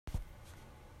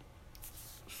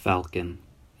Falcon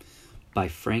by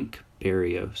Frank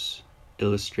Berrios,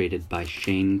 illustrated by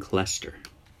Shane Clester.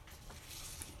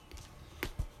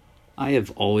 I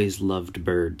have always loved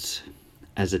birds.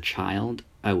 As a child,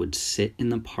 I would sit in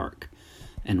the park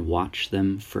and watch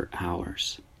them for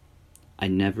hours. I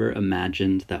never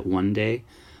imagined that one day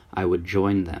I would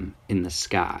join them in the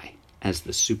sky as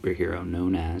the superhero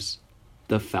known as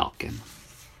the Falcon.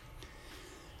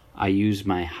 I use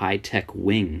my high-tech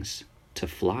wings to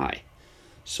fly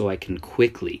so I can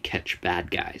quickly catch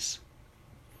bad guys,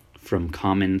 from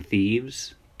common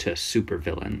thieves to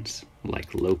supervillains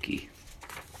like Loki.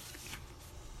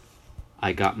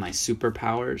 I got my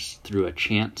superpowers through a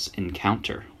chance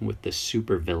encounter with the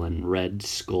supervillain Red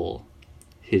Skull.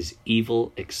 His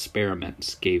evil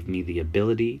experiments gave me the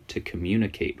ability to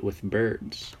communicate with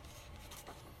birds.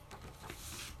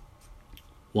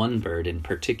 One bird in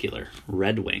particular,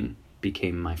 Redwing,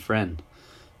 became my friend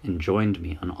and joined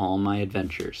me on all my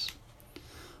adventures.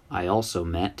 I also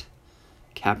met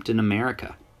Captain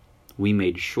America. We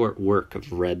made short work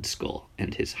of Red Skull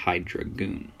and his Hydra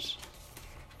goons.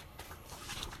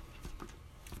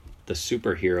 The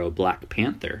superhero Black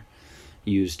Panther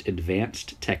used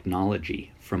advanced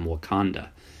technology from Wakanda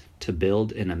to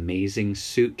build an amazing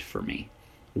suit for me,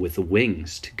 with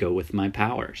wings to go with my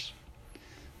powers.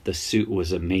 The suit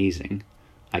was amazing.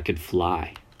 I could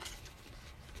fly.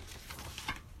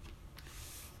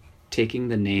 Taking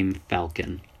the name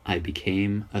Falcon, I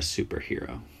became a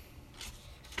superhero.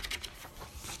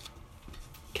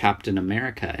 Captain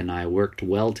America and I worked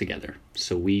well together,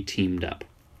 so we teamed up.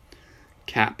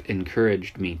 Cap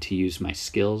encouraged me to use my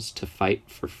skills to fight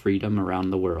for freedom around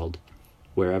the world.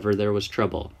 Wherever there was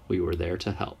trouble, we were there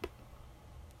to help.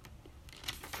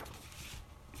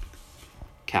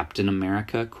 Captain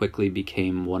America quickly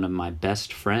became one of my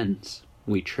best friends.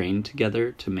 We trained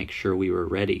together to make sure we were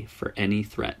ready for any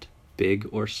threat, big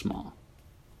or small.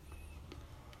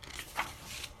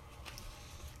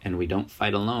 And we don't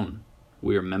fight alone.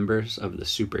 We are members of the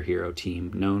superhero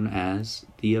team known as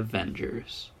the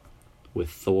Avengers, with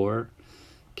Thor,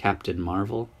 Captain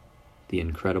Marvel, the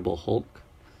Incredible Hulk,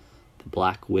 the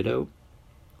Black Widow,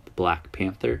 the Black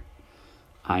Panther,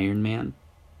 Iron Man,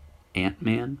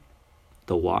 Ant-Man,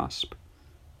 the Wasp,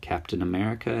 Captain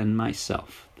America, and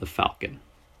myself, the Falcon.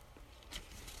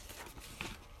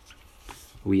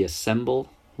 We assemble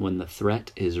when the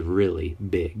threat is really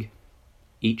big.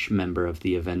 Each member of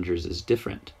the Avengers is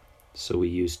different, so we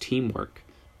use teamwork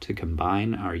to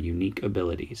combine our unique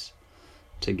abilities.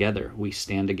 Together, we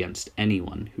stand against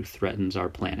anyone who threatens our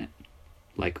planet,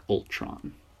 like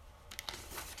Ultron.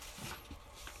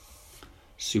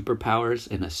 Superpowers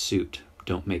in a suit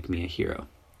don't make me a hero.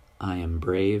 I am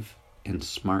brave and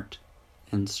smart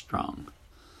and strong.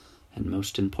 And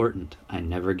most important, I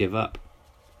never give up.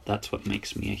 That's what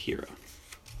makes me a hero.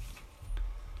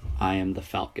 I am the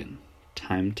Falcon.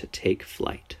 Time to take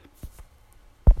flight.